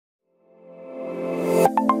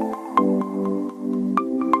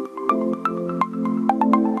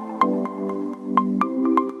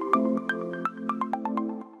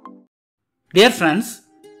Dear friends,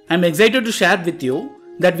 I am excited to share with you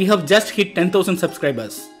that we have just hit 10,000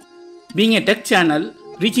 subscribers. Being a tech channel,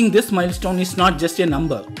 reaching this milestone is not just a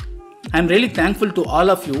number. I am really thankful to all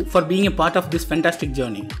of you for being a part of this fantastic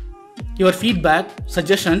journey. Your feedback,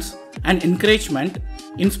 suggestions, and encouragement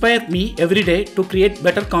inspire me every day to create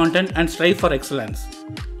better content and strive for excellence.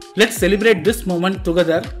 Let's celebrate this moment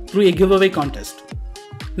together through a giveaway contest.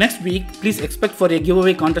 Next week, please expect for a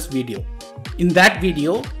giveaway contest video. In that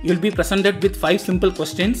video, you'll be presented with 5 simple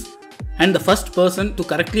questions, and the first person to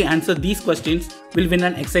correctly answer these questions will win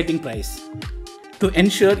an exciting prize. To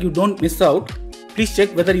ensure you don't miss out, please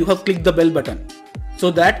check whether you have clicked the bell button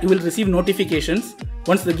so that you will receive notifications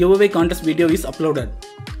once the giveaway contest video is uploaded.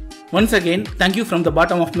 Once again, thank you from the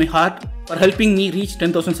bottom of my heart for helping me reach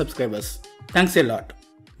 10,000 subscribers. Thanks a lot.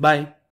 Bye.